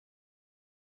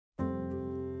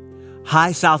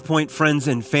Hi, SouthPoint friends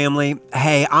and family.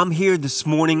 Hey, I'm here this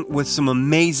morning with some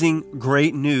amazing,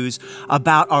 great news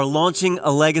about our Launching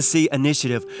a Legacy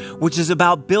initiative, which is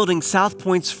about building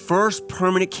SouthPoint's first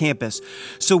permanent campus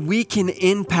so we can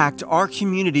impact our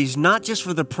communities, not just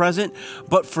for the present,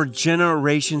 but for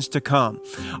generations to come.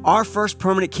 Our first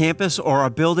permanent campus or our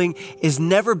building has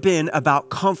never been about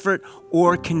comfort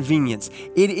or convenience.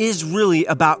 It is really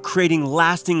about creating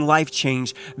lasting life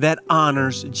change that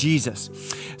honors Jesus.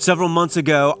 Several months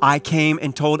ago, I came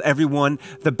and told everyone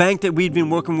the bank that we'd been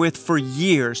working with for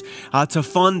years to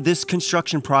fund this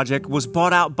construction project was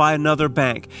bought out by another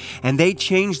bank. And they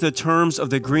changed the terms of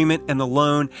the agreement and the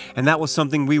loan, and that was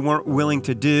something we weren't willing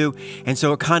to do. And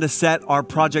so it kind of set our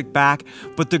project back.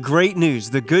 But the great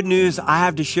news, the good news I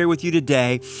have to share with you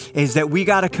today is that we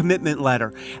got a commitment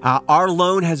letter. Our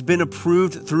loan has been approved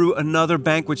through another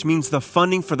bank, which means the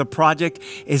funding for the project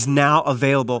is now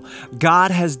available.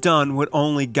 God has done what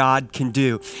only God can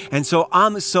do. And so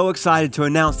I'm so excited to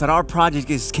announce that our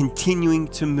project is continuing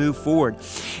to move forward.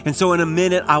 And so in a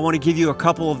minute, I want to give you a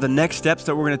couple of the next steps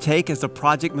that we're going to take as the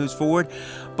project moves forward.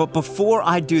 But before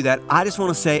I do that, I just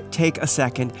want to take a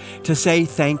second to say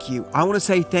thank you. I want to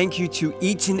say thank you to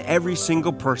each and every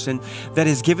single person that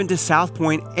has given to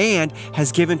SouthPoint and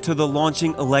has given to the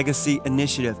Launching a Legacy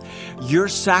initiative. Your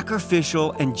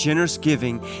sacrificial and generous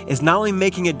giving is not only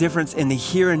making a difference in the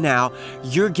here and now,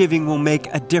 your giving will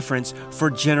make a difference for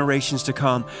generations to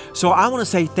come. So I want to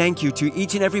say thank you to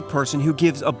each and every person who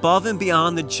gives above and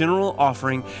beyond the general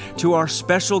offering to our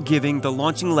special giving, the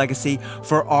Launching Legacy,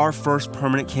 for our first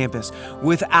permanent campus.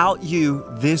 Without you,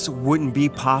 this wouldn't be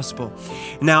possible.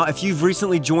 Now, if you've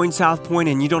recently joined SouthPoint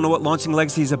and you don't know what Launching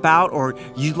Legacy is about, or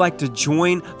you'd like to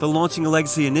join the Launching a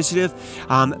Legacy initiative,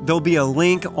 there'll be a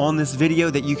link on this video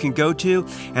that you can go to.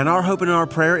 And our hope and our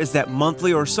prayer is that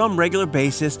monthly or some regular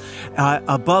basis,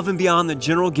 above and beyond the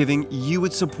general giving, you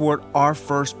would support our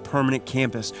first permanent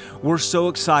campus. We're so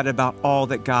excited about all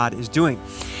that God is doing.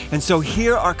 And so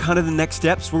here are kind of the next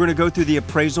steps. We're going to go through the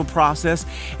appraisal process,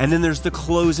 and then there's the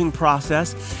closing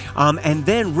process. And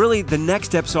then really the next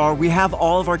steps are we have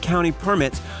all of our county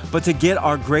permits, but to get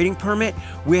our grading permit,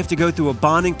 we have to go through a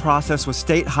bonding process with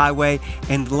State Highway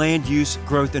and Land Use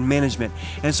Growth and Management.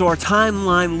 And so our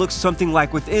timeline looks something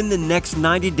like within the next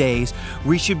 90 days,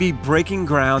 we should be breaking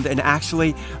ground and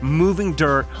actually moving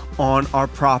dirt on our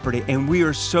property. And we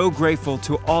are so grateful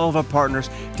to all of our partners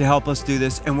to help us do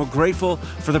this. And we're grateful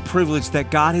for the privilege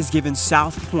that God has given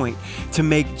SouthPoint to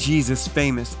make Jesus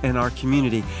famous in our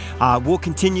community. We'll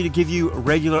continue to give you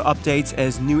regular updates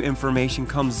as new information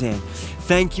comes in.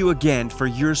 Thank you again for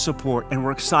your support, and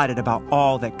we're excited about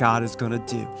all that God is going to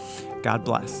do. God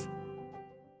bless.